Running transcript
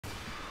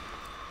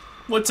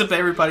What's up,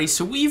 everybody?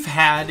 So we've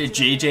had a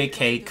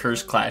JJK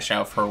Curse Clash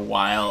out for a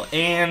while,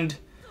 and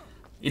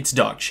it's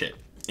dog shit.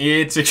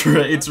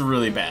 It's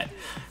really bad.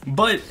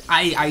 But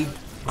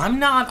I'm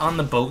not on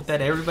the boat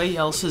that everybody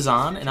else is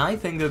on, and I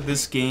think that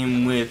this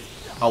game,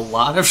 with a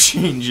lot of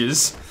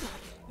changes,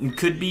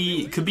 could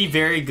be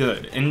very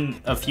good, and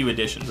a few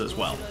additions as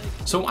well.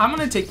 So I'm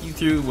gonna take you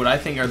through what I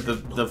think are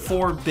the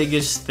four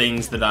biggest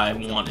things that I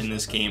want in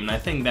this game, and I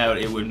think that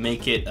it would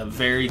make it a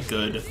very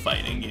good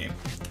fighting game.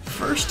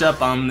 First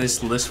up on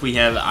this list we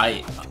have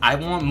I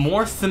want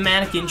more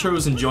thematic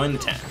intros and joint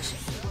attacks.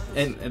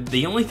 And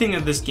the only thing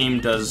that this game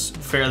does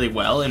fairly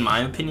well, in my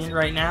opinion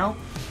right now,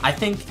 I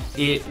think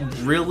it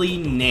really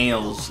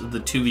nails the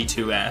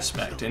 2v2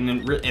 aspect,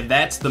 and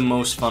that's the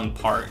most fun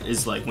part,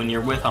 is like when you're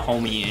with a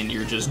homie and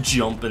you're just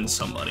jumping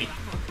somebody.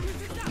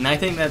 And I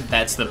think that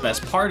that's the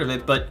best part of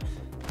it, but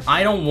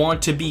I don't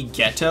want to be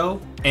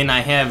ghetto and I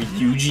have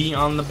Yuji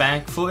on the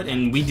back foot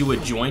and we do a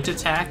joint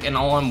attack and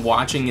all I'm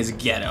watching is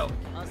ghetto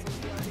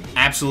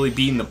absolutely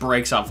beating the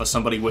brakes off of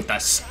somebody with a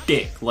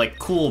stick. Like,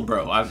 cool,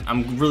 bro.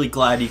 I'm really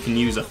glad you can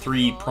use a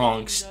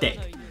 3-pronged stick.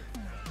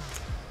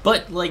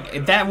 But,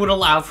 like, that would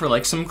allow for,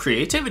 like, some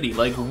creativity.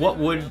 Like, what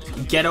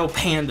would Ghetto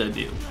Panda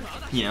do?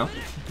 You know?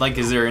 Like,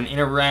 is there an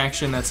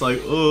interaction that's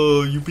like,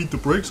 oh, you beat the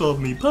brakes off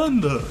me,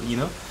 Panda? You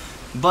know?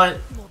 But,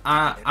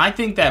 I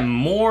think that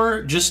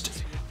more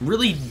just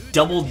really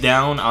double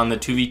down on the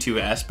 2v2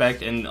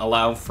 aspect and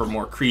allow for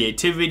more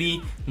creativity.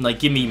 Like,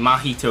 give me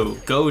Mahito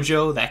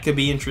Gojo. That could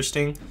be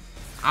interesting.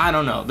 I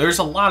don't know. There's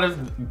a lot of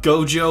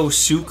Gojo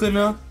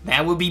Sukuna.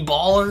 That would be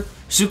baller.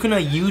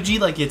 Sukuna Yuji,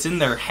 like it's in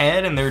their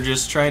head and they're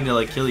just trying to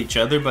like kill each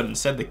other, but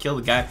instead they kill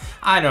the guy.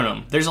 I don't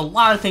know. There's a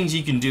lot of things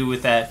you can do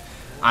with that.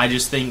 I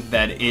just think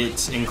that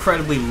it's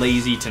incredibly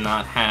lazy to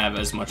not have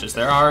as much as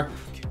there are.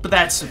 But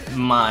that's in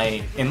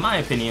my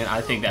opinion,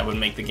 I think that would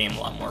make the game a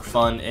lot more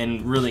fun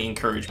and really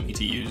encourage me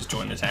to use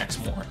joint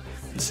attacks more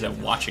instead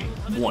of watching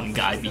one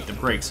guy beat the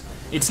brakes.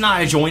 It's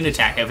not a joint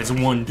attack if it's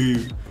one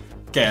dude.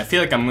 Okay, I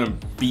feel like I'm gonna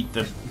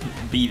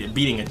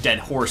beating a dead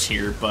horse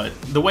here, but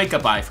the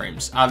wake-up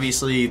iframes.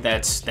 Obviously,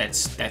 that's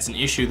an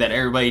issue that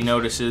everybody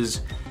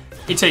notices.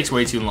 It takes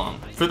way too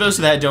long. For those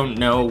that don't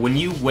know, when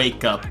you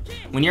wake up,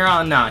 when you're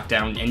on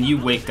knockdown and you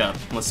wake up,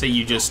 let's say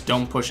you just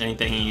don't push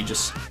anything and you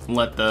just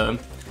let the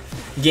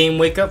game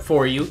wake up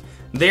for you,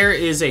 there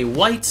is a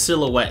white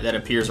silhouette that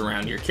appears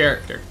around your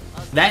character.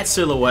 That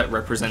silhouette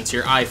represents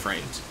your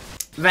iframes.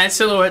 That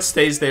silhouette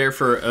stays there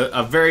for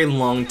a very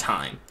long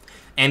time.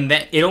 And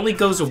that it only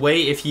goes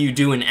away if you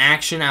do an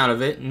action out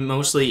of it,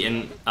 mostly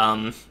in,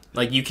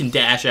 like you can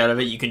dash out of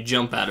it, you can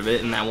jump out of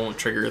it, and that won't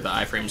trigger the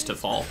iframes to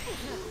fall.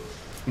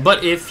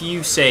 But if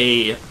you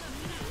say,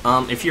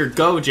 if you're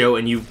Gojo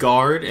and you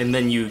guard and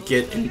then you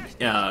get,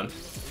 that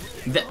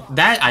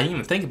I didn't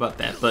even think about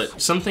that, but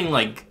something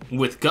like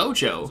with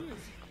Gojo,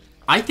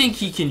 I think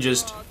he can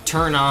just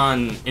turn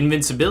on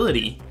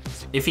invincibility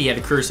if he had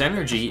a curse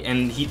energy,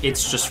 and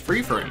it's just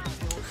free for him.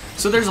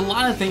 So there's a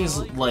lot of things,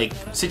 like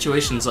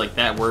situations like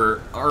that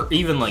where, or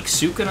even like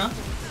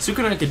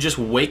Sukuna could just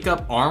wake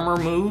up armor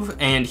move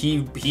and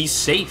he's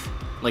safe.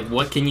 Like,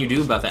 what can you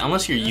do about that?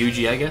 Unless you're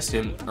Yuji, I guess,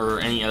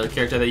 or any other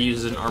character that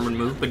uses an armored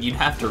move, but you'd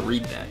have to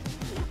read that.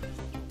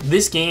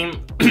 This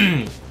game,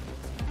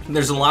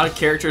 there's a lot of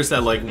characters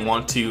that like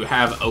want to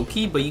have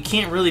Oki, but you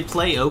can't really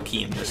play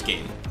Oki in this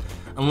game.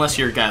 Unless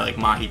you're a guy like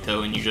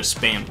Mahito and you just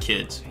spam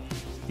kids,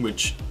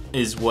 which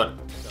is what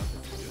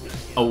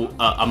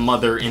a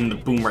mother in the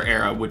boomer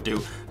era would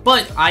do.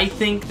 But I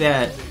think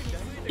that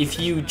if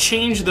you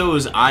change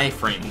those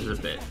iframes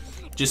a bit,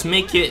 just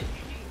make it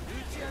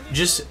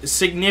just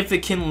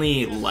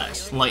significantly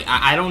less. Like,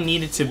 I don't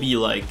need it to be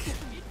like,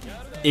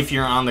 if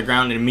you're on the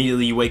ground and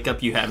immediately you wake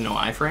up, you have no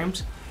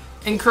iframes.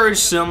 Encourage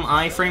some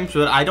iframes,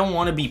 but I don't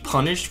want to be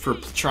punished for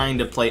trying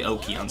to play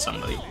Oki on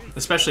somebody,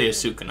 especially a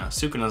Sukuna.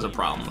 Sukuna's a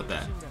problem with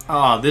that.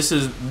 This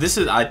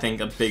is I think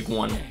a big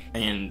one,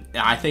 and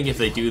I think if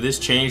they do this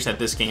change, that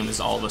this game is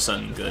all of a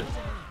sudden good.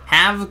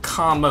 Have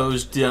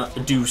combos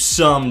do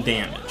some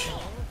damage.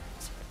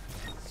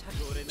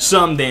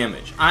 Some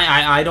damage.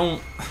 I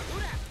don't.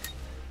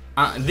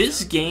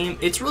 This game,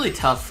 it's really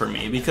tough for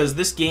me because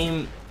this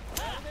game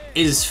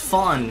is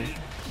fun,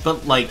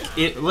 but like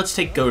let's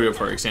take Gojo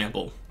for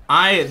example.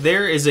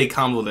 There is a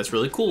combo that's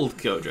really cool with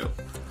Gojo,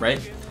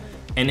 right?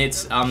 And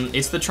it's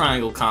the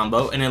triangle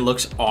combo, and it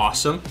looks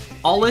awesome.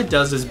 All it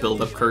does is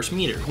build up curse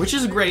meter, which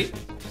is great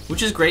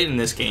in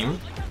this game,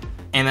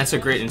 and that's a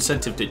great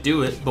incentive to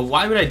do it. But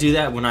why would I do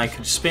that when I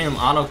could spam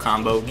auto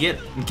combo,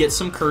 get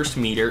some curse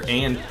meter,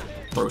 and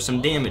throw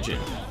some damage in?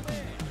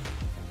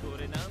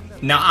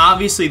 Now,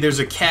 obviously, there's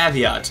a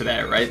caveat to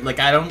that, right? Like,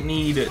 I don't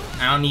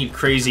need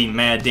crazy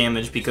mad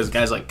damage because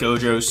guys like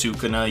Gojo,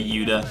 Sukuna,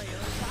 Yuta,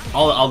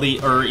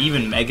 or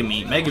even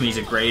Megami. Megami's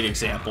a great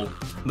example.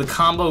 The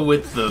combo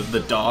with the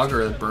dog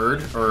or the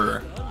bird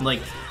or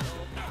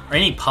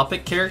any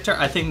puppet character,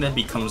 I think that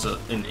becomes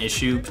an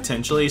issue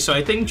potentially. So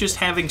I think just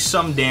having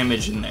some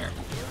damage in there,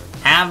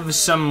 have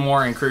some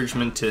more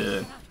encouragement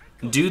to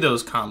do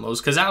those combos.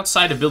 Because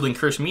outside of building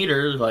curse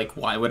meter, like,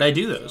 why would I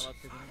do those?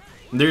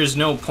 There's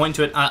no point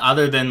to it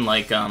other than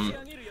like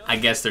I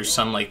guess there's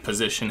some like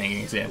positioning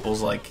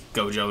examples, like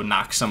Gojo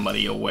knocks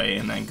somebody away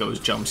and then goes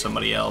jump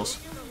somebody else.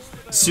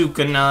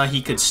 Sukuna,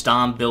 he could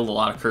stomp, build a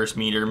lot of curse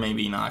meter,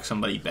 maybe knock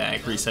somebody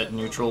back, reset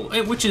neutral,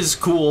 which is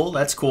cool.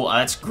 That's cool.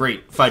 That's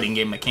great fighting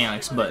game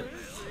mechanics, but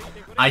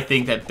I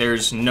think that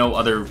there's no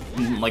other,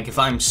 like if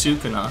I'm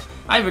Sukuna,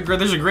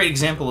 there's a great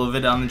example of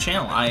it on the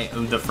channel.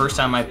 The first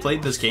time I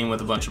played this game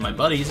with a bunch of my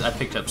buddies, I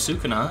picked up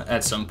Sukuna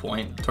at some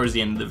point towards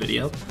the end of the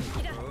video.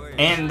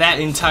 And that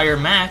entire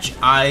match,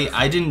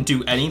 I didn't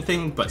do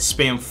anything but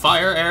spam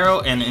fire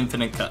arrow and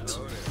infinite cuts.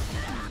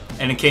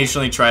 And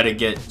occasionally try to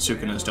get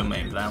Sukuna's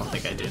domain, but I don't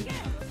think I did.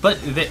 But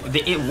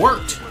it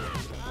worked.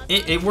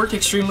 It worked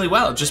extremely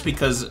well, just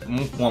because,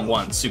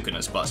 one,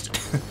 Sukuna's busted.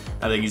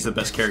 I think he's the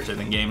best character in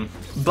the game.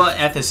 But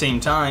at the same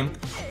time,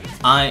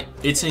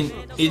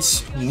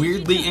 it's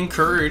weirdly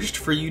encouraged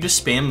for you to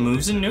spam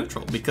moves in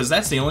neutral, because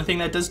that's the only thing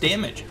that does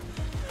damage.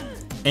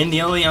 And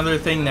the only other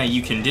thing that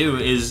you can do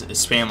is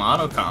spam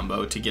auto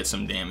combo to get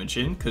some damage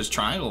in, because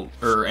triangle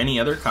or any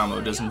other combo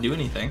doesn't do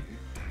anything.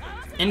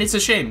 And it's a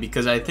shame,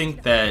 because I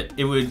think that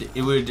it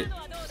would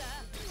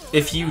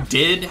if you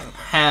did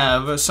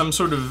have some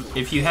sort of,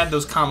 if you had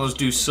those combos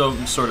do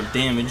some sort of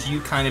damage,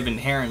 you kind of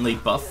inherently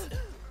buff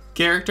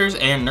characters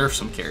and nerf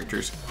some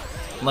characters.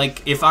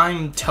 Like if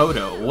I'm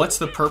Toto, what's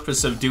the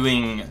purpose of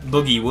doing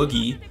Boogie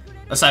Woogie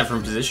aside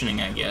from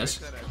positioning, I guess?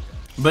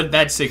 But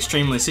that's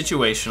extremely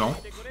situational.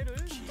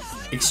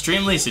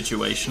 Extremely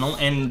situational,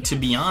 and to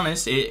be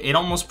honest, it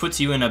almost puts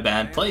you in a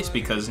bad place,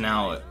 because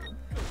now,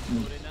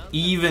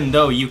 even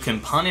though you can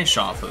punish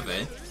off of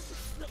it,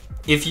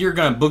 if you're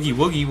gonna Boogie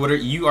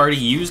Woogie, you already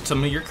used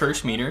some of your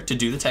curse meter to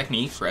do the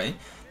technique, right?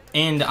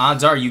 And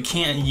odds are you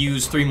can't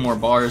use 3 more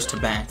bars to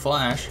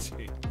backflash,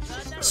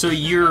 so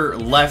you're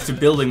left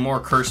building more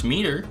curse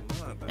meter,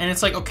 and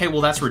it's like, okay,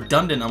 well that's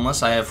redundant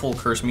unless I have full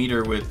curse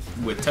meter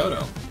with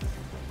Toto.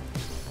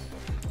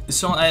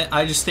 So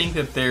I just think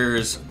that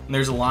there's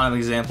a lot of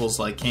examples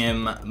like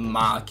him,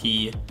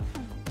 Maki,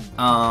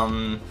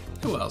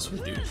 who else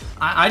would do?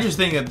 I just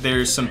think that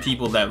there's some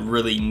people that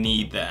really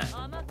need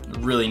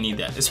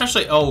that.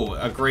 Especially,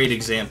 a great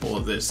example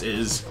of this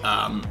is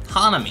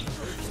Hanami.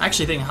 I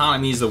actually think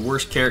Hanami is the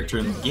worst character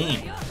in the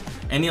game.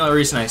 And the only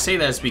reason I say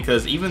that is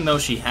because even though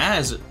she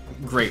has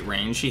great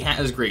range, she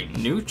has great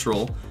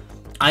neutral,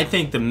 I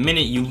think the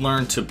minute you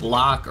learn to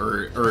block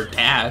or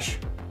dash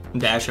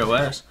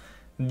OS,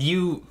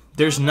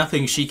 there's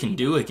nothing she can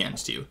do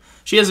against you.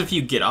 She has a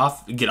few get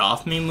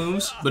off me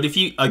moves, but if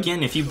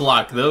you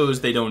block those,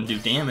 they don't do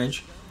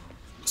damage.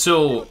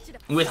 So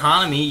with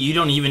Hanami, you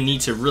don't even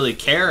need to really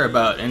care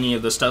about any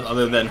of the stuff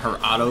other than her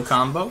auto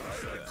combo,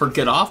 her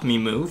get off me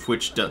move,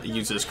 which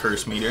uses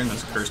curse meter and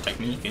is a curse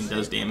technique and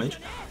does damage.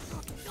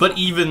 But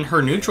even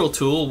her neutral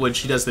tool, when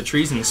she does the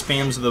trees and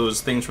spams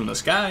those things from the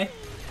sky,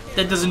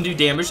 that doesn't do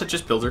damage, that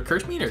just builds her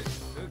curse meter.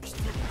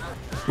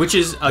 Which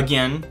is,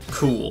 again,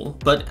 cool,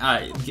 but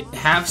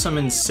have some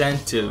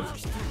incentive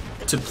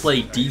to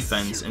play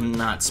defense and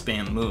not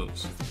spam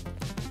moves.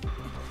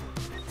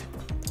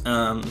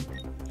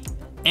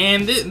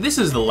 And this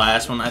is the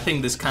last one. I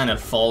think this kind of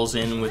falls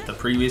in with the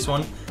previous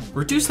one.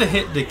 Reduce the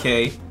hit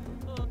decay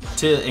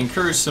to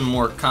encourage some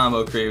more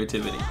combo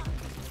creativity.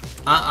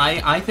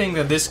 I think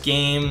that this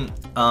game,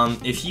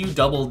 if you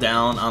double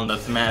down on the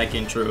thematic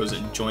intros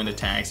and joint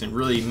attacks and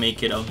really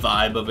make it a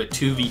vibe of a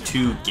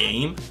 2v2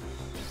 game,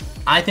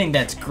 I think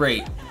that's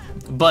great.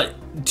 But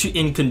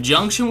in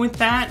conjunction with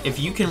that, if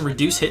you can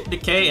reduce hit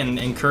decay and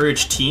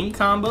encourage team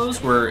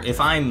combos, where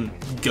if I'm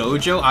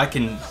Gojo, I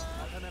can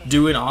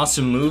do an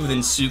awesome move, then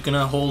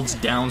Sukuna holds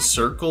down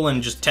circle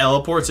and just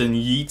teleports and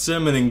yeets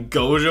him, and then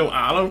Gojo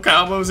auto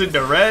combos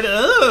into red.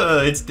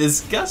 Ugh, it's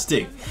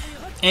disgusting.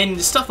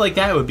 And stuff like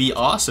that would be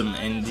awesome,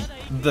 and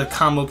the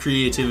combo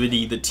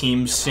creativity, the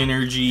team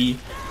synergy,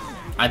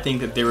 I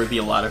think that there would be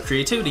a lot of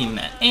creativity in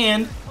that.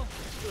 And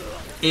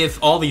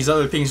if all these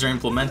other things are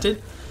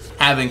implemented,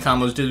 having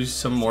combos do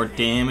some more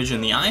damage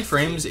in the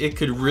iframes, it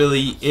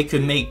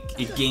could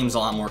make games a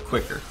lot more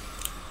quicker.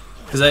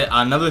 Because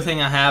another thing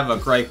I have a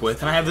gripe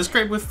with, and I have this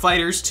gripe with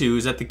fighters too,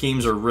 is that the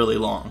games are really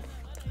long.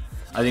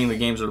 I think the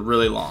games are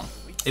really long.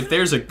 If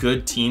there's a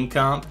good team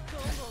comp,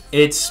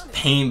 it's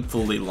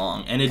painfully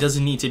long, and it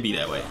doesn't need to be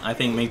that way. I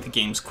think make the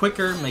games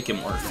quicker, make it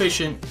more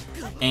efficient,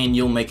 and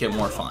you'll make it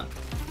more fun.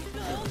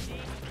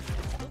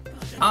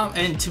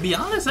 And to be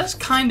honest, that's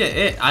kind of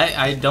it.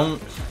 I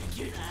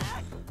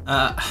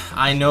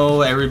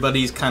know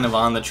everybody's kind of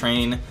on the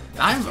train.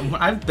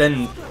 I've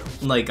been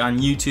like on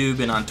YouTube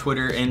and on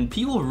Twitter, and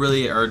people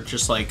really are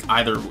just like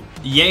either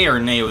yay or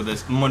nay with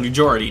this,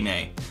 majority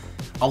nay.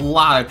 A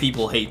lot of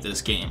people hate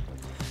this game.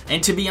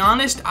 And to be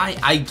honest,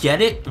 I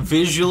get it.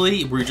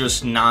 Visually, we're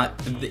just not,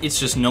 it's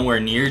just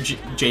nowhere near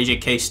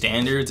JJK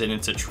standards, and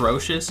it's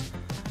atrocious.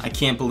 I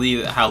can't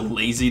believe how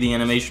lazy the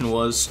animation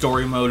was.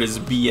 Story mode is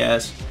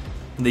BS.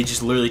 They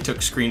just literally took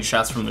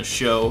screenshots from the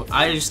show.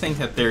 I just think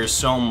that there's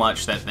so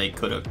much that they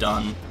could have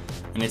done,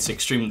 and it's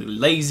extremely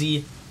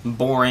lazy.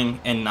 boring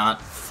and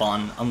not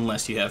fun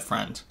unless you have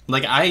friends.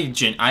 Like,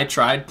 I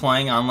tried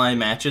playing online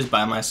matches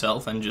by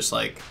myself and just,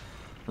 like,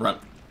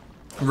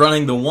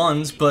 running the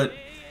ones, but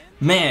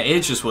man,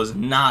 it just was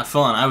not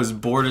fun. I was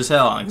bored as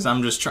hell because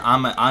I'm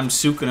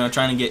Sukuna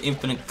trying to get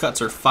infinite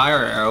cuts or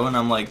fire arrow, and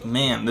I'm like,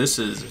 man, this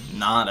is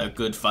not a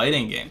good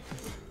fighting game.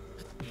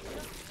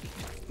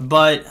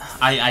 But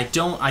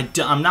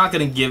I'm not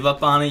gonna give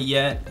up on it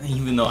yet,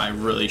 even though I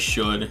really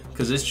should,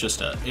 because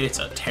it's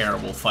a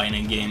terrible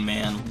fighting game,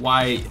 man.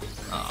 Why?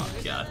 Oh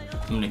god,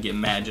 I'm gonna get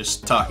mad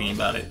just talking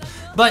about it.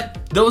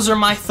 But those are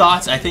my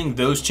thoughts. I think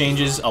those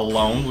changes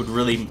alone would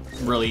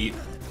really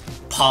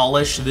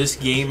polish this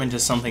game into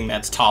something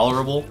that's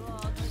tolerable,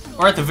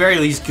 or at the very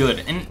least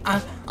good. And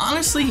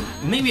honestly,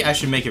 maybe I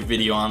should make a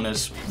video on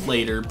this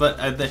later, but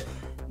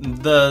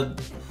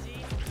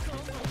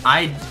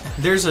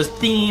there's a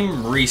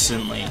theme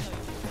recently,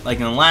 like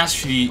in the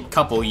last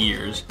couple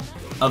years,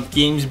 of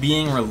games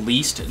being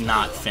released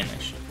not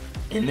finished,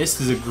 and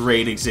this is a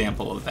great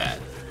example of that.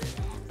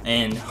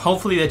 And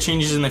hopefully that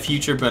changes in the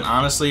future, but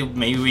honestly,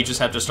 maybe we just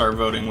have to start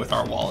voting with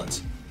our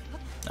wallets.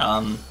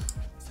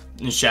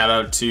 And shout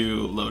out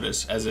to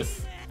Lotus, as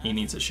if he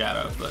needs a shout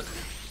out, but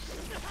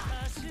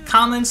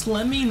comments,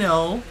 let me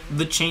know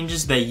the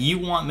changes that you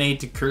want made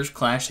to Cursed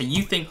Clash that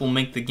you think will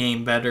make the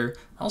game better.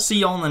 I'll see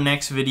y'all in the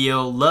next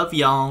video. Love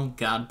y'all.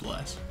 God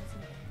bless.